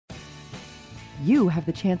you have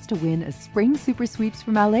the chance to win a spring super sweeps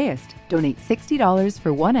from LAist. Donate $60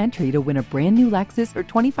 for one entry to win a brand new Lexus or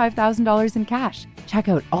 $25,000 in cash. Check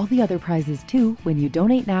out all the other prizes too when you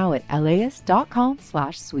donate now at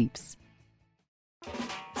LAist.com/sweeps.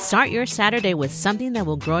 Start your Saturday with something that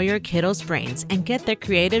will grow your kiddos' brains and get their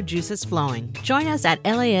creative juices flowing. Join us at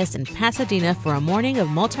LAist in Pasadena for a morning of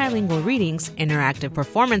multilingual readings, interactive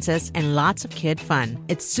performances, and lots of kid fun.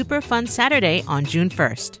 It's Super Fun Saturday on June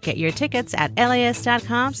 1st. Get your tickets at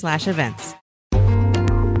LAist.com/events.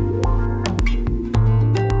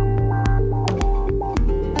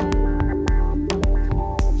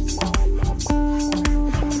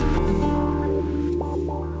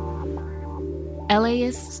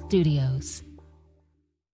 LAist Studios.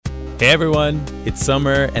 Hey everyone, it's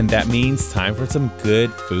summer and that means time for some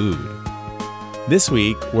good food. This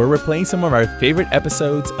week, we're replaying some of our favorite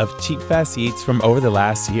episodes of Cheap Fast Eats from over the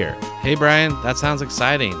last year. Hey Brian, that sounds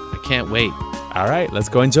exciting. I can't wait. All right, let's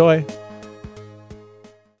go enjoy.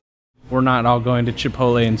 We're not all going to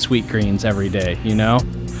Chipotle and Sweet Greens every day, you know?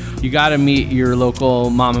 You gotta meet your local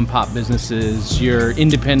mom and pop businesses, your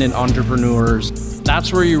independent entrepreneurs.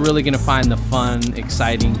 That's where you're really gonna find the fun,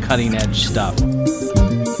 exciting, cutting edge stuff.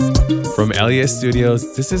 From LAist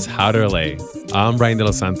Studios, this is HTLA. I'm Brian de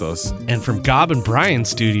los Santos. And from Gab and Brian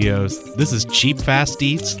Studios, this is Cheap Fast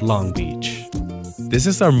Eats Long Beach. This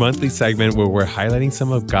is our monthly segment where we're highlighting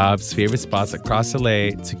some of Gab's favorite spots across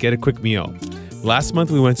LA to get a quick meal. Last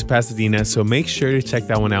month we went to Pasadena, so make sure to check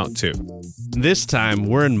that one out too. This time,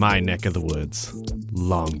 we're in my neck of the woods,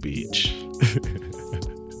 Long Beach.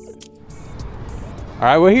 All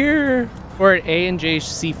right, we're here. We're at A&J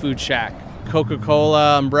Seafood Shack.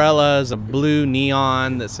 Coca-Cola umbrellas, a blue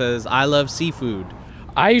neon that says, I love seafood.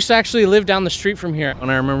 I used to actually live down the street from here,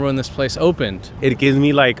 and I remember when this place opened. It gives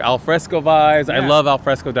me like al fresco vibes. Yeah. I love al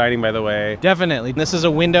fresco dining, by the way. Definitely. This is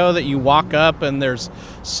a window that you walk up, and there's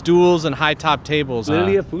stools and high-top tables.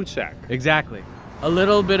 Literally a food shack. Exactly. A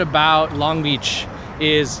little bit about Long Beach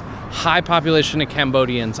is high population of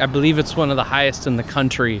Cambodians. I believe it's one of the highest in the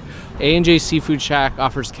country. A&J Seafood Shack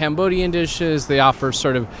offers Cambodian dishes. They offer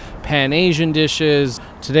sort of Pan-Asian dishes.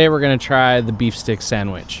 Today we're going to try the beef stick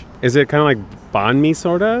sandwich. Is it kind of like banh mi,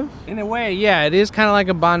 sort of? In a way, yeah. It is kind of like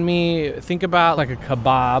a banh mi. Think about like a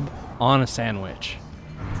kebab on a sandwich.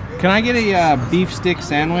 Can I get a beef stick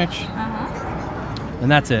sandwich?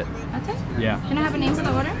 And that's it. That's it? Yeah. Can I have a name for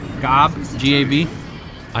the order? Gab, G-A-B.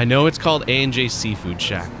 I know it's called A&J Seafood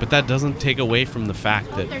Shack, but that doesn't take away from the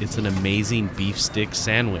fact that it's an amazing beef stick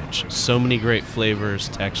sandwich. So many great flavors,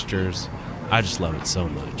 textures. I just love it so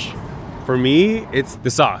much. For me, it's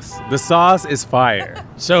the sauce. The sauce is fire.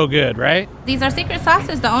 So good, right? These are secret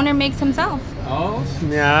sauces the owner makes himself. Oh?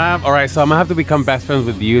 Yeah. All right, so I'm going to have to become best friends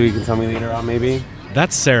with you. You can tell me later on, maybe.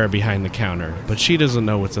 That's Sarah behind the counter, but she doesn't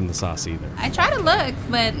know what's in the sauce either. I try to look,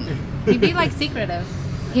 but he be like secretive.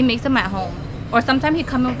 He makes them at home. Or sometimes he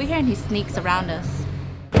come over here and he sneaks around us.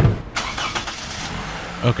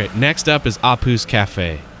 Okay, next up is Appu's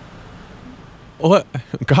Cafe. What?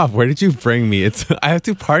 God, where did you bring me? I have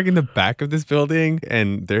to park in the back of this building,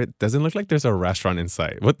 and there doesn't look like there's a restaurant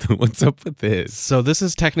inside. What's up with this? So this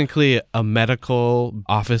is technically a medical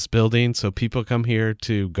office building, so people come here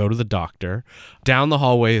to go to the doctor. Down the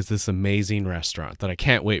hallway is this amazing restaurant that I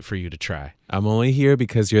can't wait for you to try. I'm only here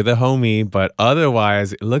because you're the homie, but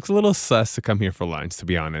otherwise, it looks a little sus to come here for lunch, to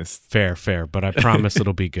be honest. Fair, but I promise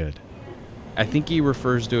it'll be good. I think he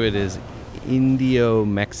refers to it as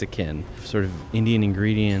Indio-Mexican, sort of Indian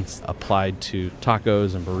ingredients applied to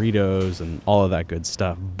tacos and burritos and all of that good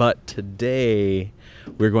stuff. But today,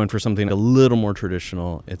 we're going for something a little more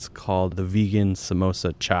traditional. It's called the vegan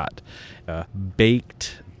samosa chaat, a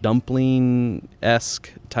baked dumpling-esque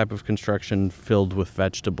type of construction filled with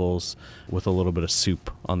vegetables with a little bit of soup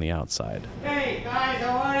on the outside. Hey guys,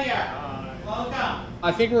 how are ya? Welcome.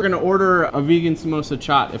 I think we're going to order a vegan samosa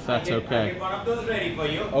chaat, if that's okay. I'll get one of those ready for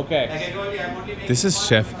you. Okay. Like I told you, I'm only making This is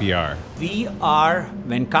Chef VR. VR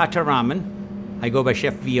Venkata Raman. I go by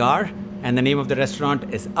Chef VR, and the name of the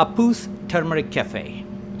restaurant is Appu's Turmeric Cafe.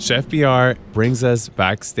 Chef VR brings us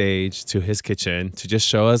backstage to his kitchen to just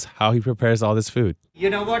show us how he prepares all this food. You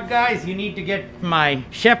know what, guys? You need to get my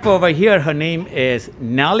chef over here. Her name is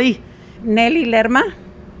Nelly Lerma.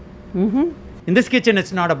 In this kitchen,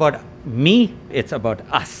 it's not about me, it's about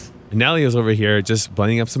us. Nelly is over here just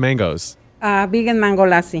blending up some mangoes. Vegan mango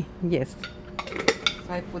lassi, yes.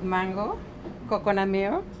 So I put mango, coconut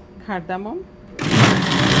milk, cardamom.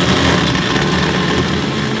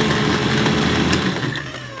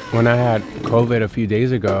 When I had COVID a few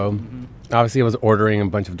days ago, obviously I was ordering a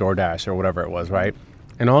bunch of DoorDash or whatever it was, right?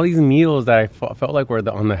 And all these meals that I felt like were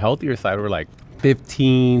on the healthier side were like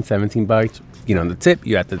 $15, $17. You know, the tip,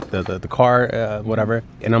 you got the car, whatever.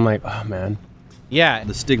 And I'm like, oh, man. Yeah,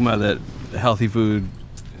 the stigma that healthy food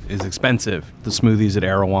is expensive. The smoothies at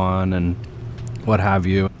Erewhon and what have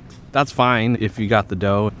you. That's fine if you got the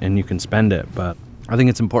dough and you can spend it, but I think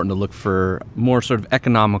it's important to look for more sort of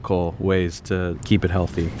economical ways to keep it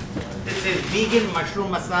healthy. This is vegan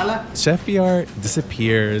mushroom masala. Chef BR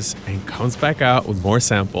disappears and comes back out with more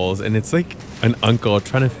samples, and it's like an uncle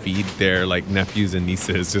trying to feed their like nephews and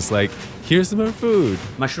nieces, just like, here's some more food.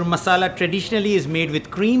 Mushroom masala traditionally is made with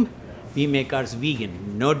cream. We make ours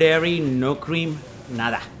vegan. No dairy, no cream,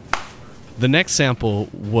 nada. The next sample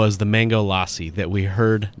was the mango lassi that we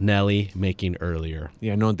heard Nelly making earlier.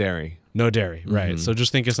 Yeah, no dairy. No dairy, right. So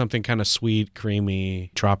just think of something kind of sweet,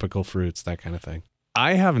 creamy, tropical fruits, that kind of thing.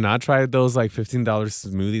 I have not tried those like $15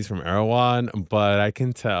 smoothies from Erewhon, but I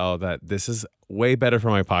can tell that this is way better for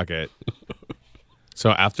my pocket.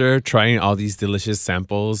 So after trying all these delicious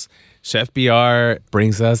samples, Chef BR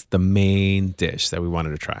brings us the main dish that we wanted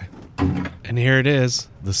to try. And here it is,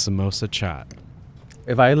 the samosa chaat.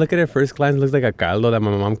 If I look at it first glance, it looks like a caldo that my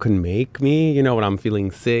mom could make me, you know, when I'm feeling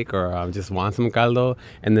sick or I just want some caldo,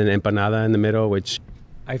 and then empanada in the middle, which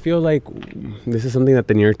I feel like this is something that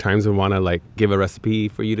the New York Times would want to like give a recipe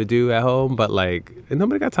for you to do at home, but like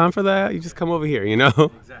nobody got time for that. You just come over here, you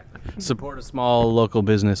know? Exactly. Support a small local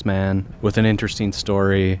businessman with an interesting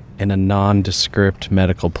story in a nondescript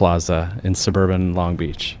medical plaza in suburban Long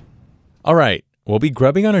Beach. All right, we'll be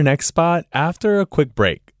grubbing on our next spot after a quick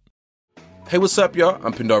break. Hey, what's up, y'all?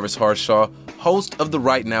 I'm Pendarvis Harshaw, host of the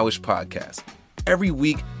Right Nowish podcast. Every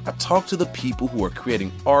week, I talk to the people who are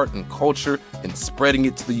creating art and culture and spreading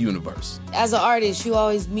it to the universe. As an artist, you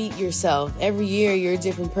always meet yourself. Every year, you're a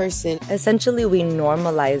different person. Essentially, we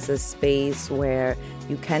normalize a space where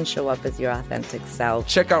you can show up as your authentic self.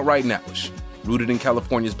 Check out Right Nowish. Rooted in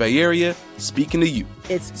California's Bay Area, speaking to you.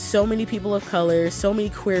 It's so many people of color, so many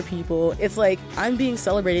queer people. It's like I'm being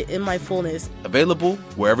celebrated in my fullness. Available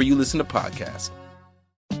wherever you listen to podcasts.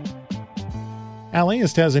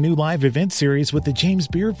 LAist has a new live event series with the James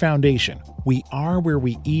Beard Foundation. We Are Where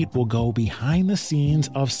We Eat will go behind the scenes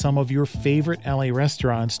of some of your favorite LA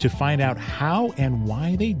restaurants to find out how and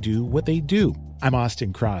why they do what they do. I'm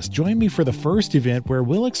Austin Cross. Join me for the first event where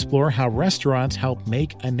we'll explore how restaurants help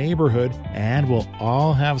make a neighborhood, and we'll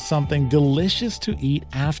all have something delicious to eat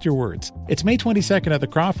afterwards. It's May 22nd at the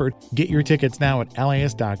Crawford. Get your tickets now at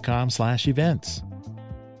laist.com/events.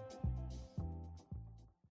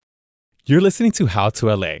 You're listening to How to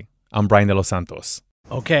LA. I'm Brian de los Santos.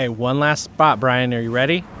 Okay, one last spot, Brian. Are you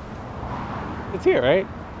ready? It's here, right?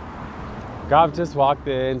 Gab just walked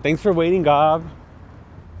in. Thanks for waiting, Gab.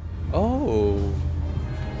 Oh.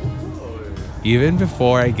 Even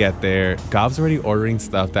before I get there, Gab's already ordering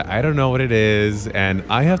stuff that I don't know what it is, and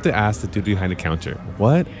I have to ask the dude behind the counter,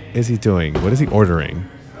 what is he doing? What is he ordering?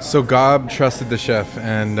 So Gab trusted the chef,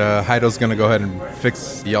 and Heido's going to go ahead and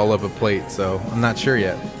fix y'all up a plate, so I'm not sure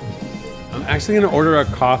yet. I'm actually going to order a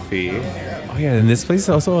coffee. Oh yeah, and this place is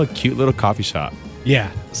also a cute little coffee shop. Yeah,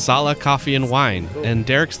 Sala Coffee and Wine, and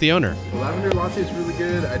Derek's the owner. The lavender latte is really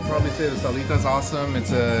good. I'd probably say the salita's awesome.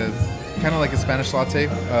 It's a kind of like a Spanish latte.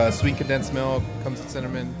 Sweet condensed milk, comes with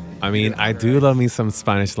cinnamon. I mean, I do love me some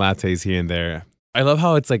Spanish lattes here and there. I love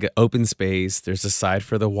how it's like an open space. There's a side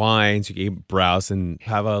for the wines. You can browse and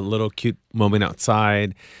have a little cute moment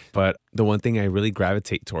outside. But the one thing I really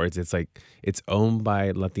gravitate towards, it's like it's owned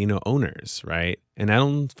by Latino owners, right? And I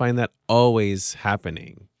don't find that always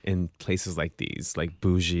happening in places like these, like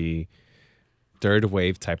bougie, third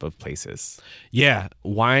wave type of places. Yeah,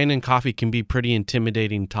 wine and coffee can be pretty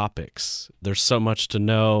intimidating topics. There's so much to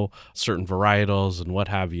know, certain varietals and what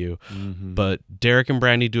have you. Mm-hmm. But Derek and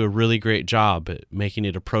Brandy do a really great job at making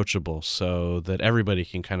it approachable so that everybody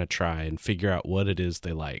can kind of try and figure out what it is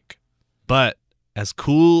they like. But as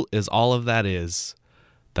cool as all of that is,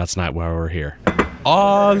 that's not why we're here.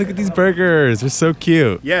 Oh, look at these burgers. They're so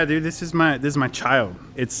cute. Yeah, dude, this is my child.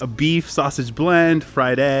 It's a beef sausage blend,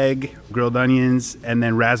 fried egg, grilled onions, and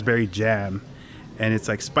then raspberry jam. And it's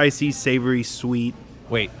like spicy, savory, sweet.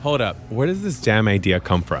 Wait, hold up. Where does this jam idea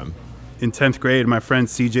come from? In 10th grade, my friend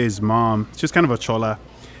CJ's mom, she's kind of a chola.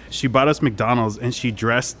 She bought us McDonald's and she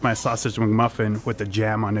dressed my sausage McMuffin with the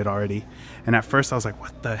jam on it already. And at first I was like,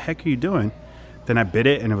 what the heck are you doing? Then I bit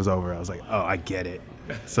it and it was over. I was like, oh, I get it.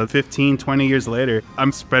 So 15, 20 years later,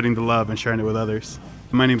 I'm spreading the love and sharing it with others.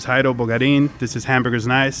 My name's Heido Bogarin. This is Hamburgers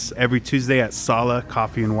Nice, every Tuesday at Sala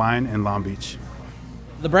Coffee and Wine in Long Beach.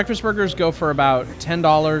 The breakfast burgers go for about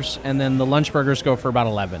 $10, and then the lunch burgers go for about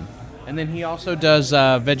 $11. And then he also does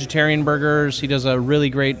vegetarian burgers. He does a really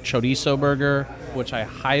great chorizo burger, which I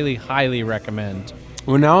highly, highly recommend.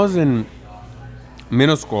 When I was in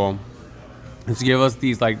middle school used to give us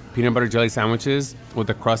these like peanut butter jelly sandwiches with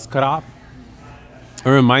the crust cut off. It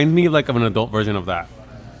reminds me like of an adult version of that.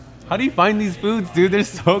 How do you find these foods, dude? They're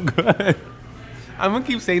so good. I'm gonna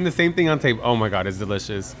keep saying the same thing on tape. Oh my God, it's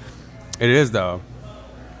delicious. It is though.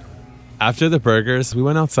 After the burgers, we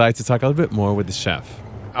went outside to talk a little bit more with the chef.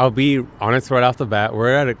 I'll be honest right off the bat.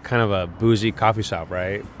 We're at a kind of a bougie coffee shop,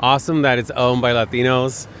 right? Awesome that it's owned by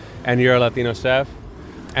Latinos and you're a Latino chef.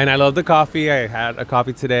 And I love the coffee. I had a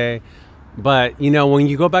coffee today. But, you know, when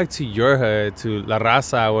you go back to your hood, to La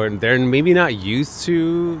Raza, where they're maybe not used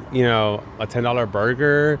to, you know, a $10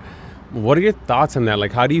 burger, what are your thoughts on that?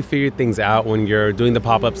 Like, how do you figure things out when you're doing the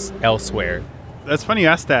pop-ups elsewhere? That's funny you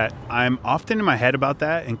asked that. I'm often in my head about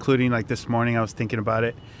that, including like this morning I was thinking about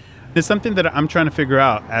it. It's something that I'm trying to figure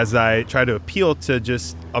out as I try to appeal to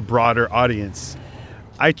just a broader audience.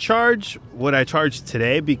 I charge what I charge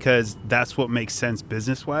today because that's what makes sense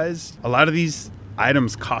business-wise. A lot of these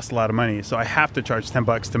items cost a lot of money, so I have to charge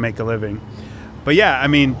 $10 to make a living. But yeah, I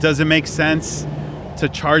mean, does it make sense to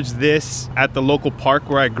charge this at the local park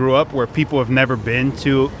where I grew up, where people have never been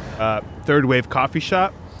to a third wave coffee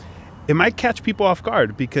shop? It might catch people off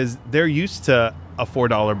guard because they're used to a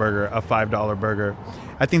 $4 burger, a $5 burger.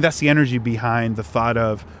 I think that's the energy behind the thought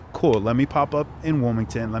of, cool, let me pop up in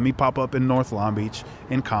Wilmington, let me pop up in North Long Beach,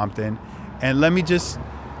 in Compton, and let me just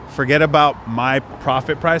forget about my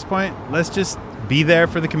profit price point. Let's just be there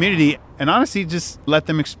for the community and honestly just let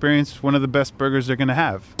them experience one of the best burgers they're gonna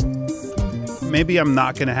have. Maybe I'm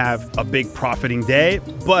not gonna have a big profiting day,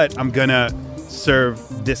 but I'm gonna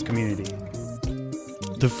serve this community.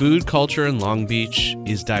 The food culture in Long Beach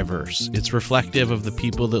is diverse. It's reflective of the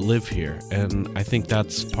people that live here, and I think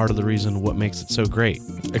that's part of the reason what makes it so great.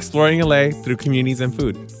 Exploring LA through communities and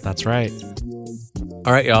food. That's right.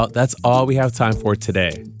 All right, y'all, that's all we have time for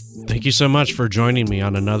today. Thank you so much for joining me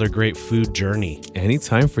on another great food journey.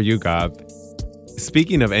 Anytime for you, Gab.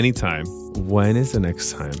 Speaking of anytime, when is the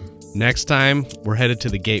next time? Next time, we're headed to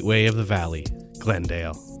the gateway of the valley,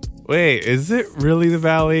 Glendale. Wait, is it really the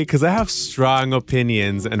valley? Because I have strong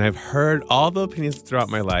opinions, and I've heard all the opinions throughout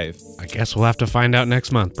my life. I guess we'll have to find out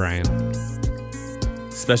next month, Brian.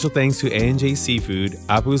 Special thanks to A&J Seafood,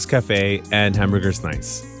 Appu's Cafe, and Hamburgers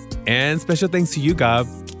Nice. And special thanks to you, Gab.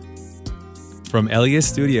 From LAist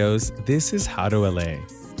Studios, this is How to LA.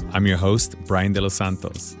 I'm your host, Brian De Los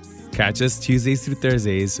Santos. Catch us Tuesdays through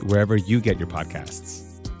Thursdays wherever you get your podcasts.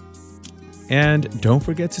 And don't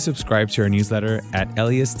forget to subscribe to our newsletter at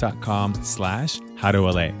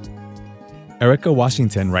LAist.com/HowToLA. Erica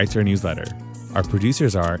Washington writes our newsletter. Our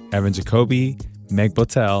producers are Evan Jacoby, Meg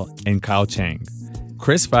Botel, and Kyle Chang.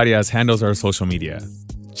 Chris Farias handles our social media.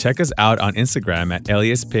 Check us out on Instagram at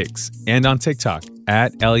LAistPics and on TikTok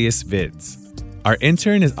at LAistVids. Our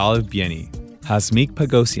intern is Olive Bieni. Hasmik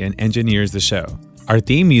Pagosian engineers the show. Our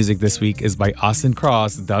theme music this week is by Austin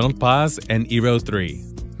Cross, Donald Paz, and Eero3.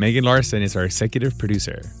 Megan Larson is our executive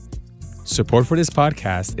producer. Support for this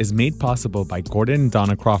podcast is made possible by Gordon and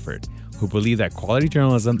Donna Crawford, who believe that quality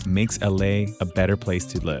journalism makes LA a better place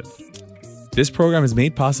to live. This program is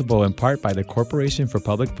made possible in part by the Corporation for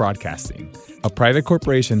Public Broadcasting, a private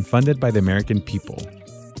corporation funded by the American people.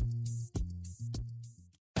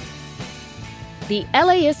 The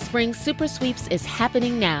LAist Spring Super Sweeps is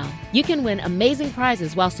happening now. You can win amazing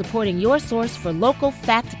prizes while supporting your source for local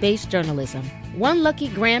fact-based journalism. One lucky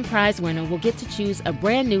grand prize winner will get to choose a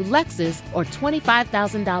brand new Lexus or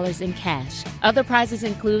 $25,000 in cash. Other prizes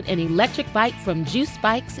include an electric bike from Juice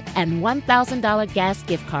Bikes and $1,000 gas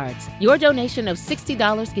gift cards. Your donation of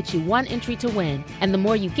 $60 gets you one entry to win, and the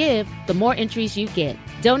more you give, the more entries you get.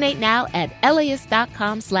 Donate now at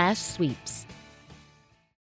LAist.com/sweeps.